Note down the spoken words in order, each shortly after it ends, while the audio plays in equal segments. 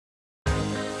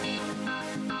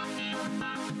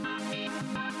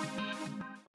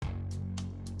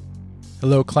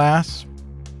Hello class.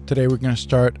 Today we're going to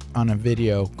start on a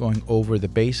video going over the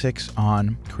basics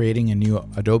on creating a new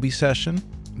Adobe session.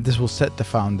 This will set the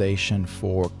foundation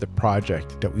for the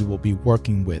project that we will be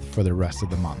working with for the rest of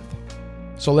the month.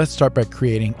 So let's start by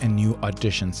creating a new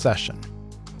Audition session.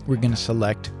 We're going to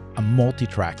select a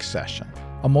multi-track session.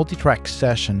 A multi-track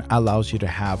session allows you to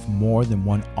have more than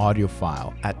one audio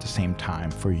file at the same time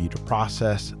for you to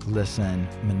process, listen,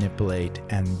 manipulate,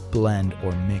 and blend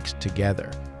or mix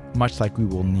together, much like we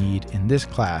will need in this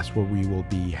class where we will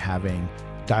be having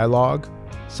dialogue,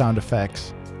 sound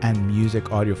effects, and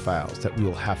music audio files that we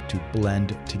will have to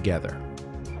blend together.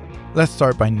 Let's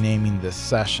start by naming this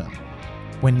session.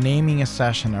 When naming a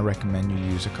session, I recommend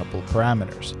you use a couple of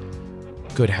parameters.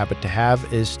 Good habit to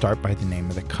have is start by the name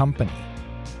of the company.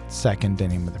 Second, the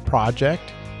name of the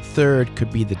project. Third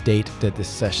could be the date that this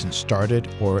session started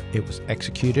or it was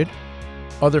executed.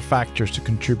 Other factors to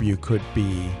contribute could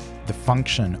be the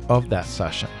function of that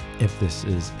session. If this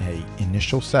is an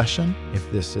initial session,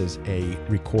 if this is a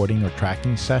recording or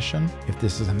tracking session, if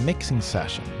this is a mixing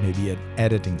session, maybe an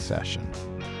editing session.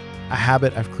 A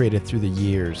habit I've created through the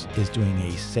years is doing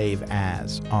a save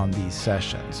as on these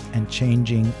sessions and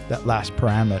changing that last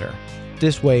parameter.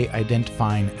 This way,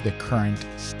 identifying the current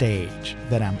stage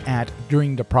that I'm at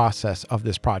during the process of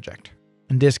this project.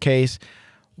 In this case,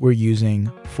 we're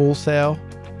using Full Sail,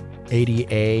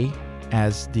 ADA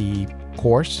as the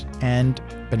course, and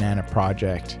Banana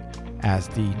Project as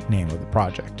the name of the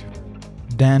project.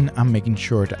 Then I'm making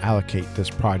sure to allocate this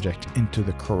project into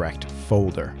the correct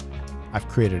folder. I've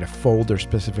created a folder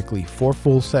specifically for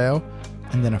Full Sail,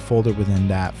 and then a folder within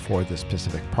that for the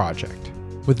specific project.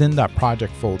 Within that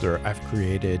project folder, I've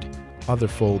created other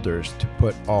folders to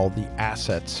put all the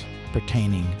assets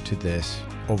pertaining to this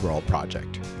overall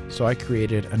project. So I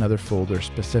created another folder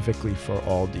specifically for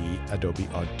all the Adobe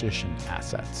Audition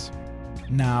assets.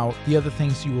 Now, the other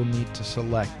things you will need to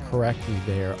select correctly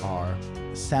there are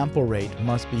sample rate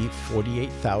must be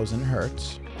 48,000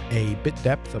 Hertz, a bit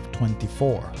depth of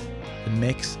 24. The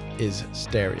mix is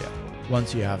stereo.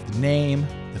 Once you have the name,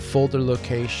 the folder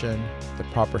location, the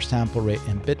proper sample rate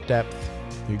and bit depth,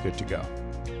 you're good to go.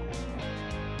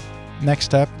 Next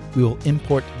step, we will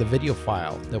import the video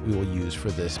file that we will use for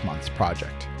this month's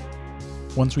project.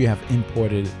 Once we have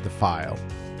imported the file,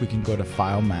 we can go to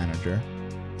File Manager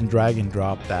and drag and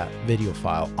drop that video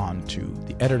file onto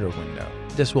the editor window.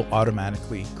 This will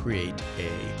automatically create a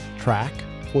track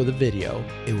for the video.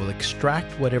 It will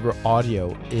extract whatever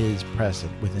audio is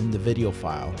present within the video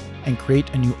file and create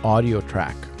a new audio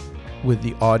track with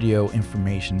the audio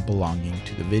information belonging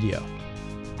to the video.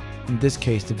 In this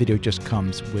case, the video just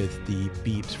comes with the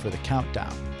beeps for the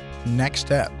countdown. Next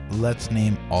step, let's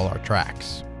name all our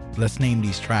tracks. Let's name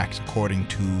these tracks according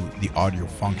to the audio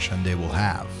function they will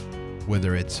have,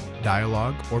 whether it's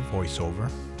dialogue or voiceover,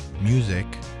 music,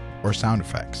 or sound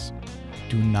effects.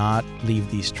 Do not leave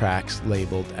these tracks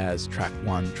labeled as track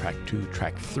 1, track 2,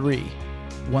 track 3.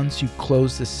 Once you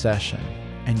close this session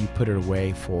and you put it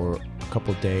away for a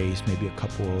couple of days, maybe a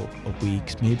couple of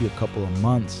weeks, maybe a couple of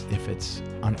months if it's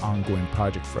an ongoing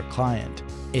project for a client,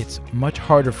 it's much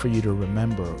harder for you to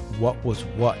remember what was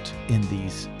what in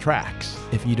these tracks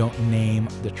if you don't name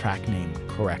the track name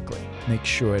correctly. Make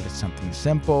sure it's something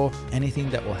simple, anything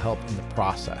that will help in the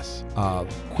process of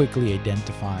quickly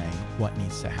identifying what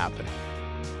needs to happen.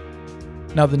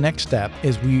 Now the next step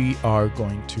is we are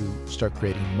going to start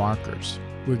creating markers.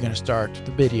 We're going to start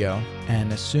the video,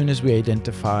 and as soon as we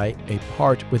identify a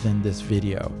part within this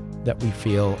video that we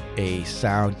feel a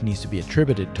sound needs to be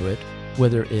attributed to it,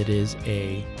 whether it is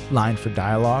a line for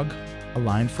dialogue, a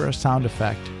line for a sound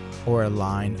effect, or a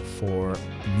line for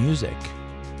music.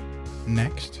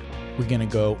 Next, we're going to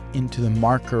go into the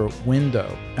marker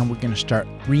window and we're going to start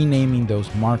renaming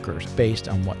those markers based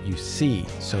on what you see.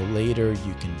 So later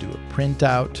you can do a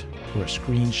printout or a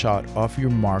screenshot of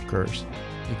your markers.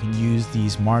 You can use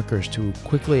these markers to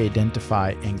quickly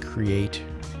identify and create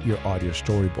your audio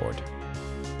storyboard.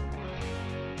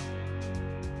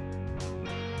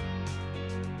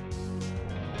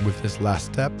 With this last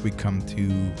step, we come to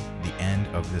the end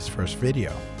of this first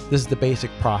video. This is the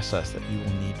basic process that you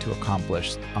will need to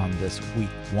accomplish on this week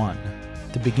 1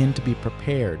 to begin to be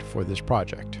prepared for this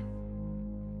project.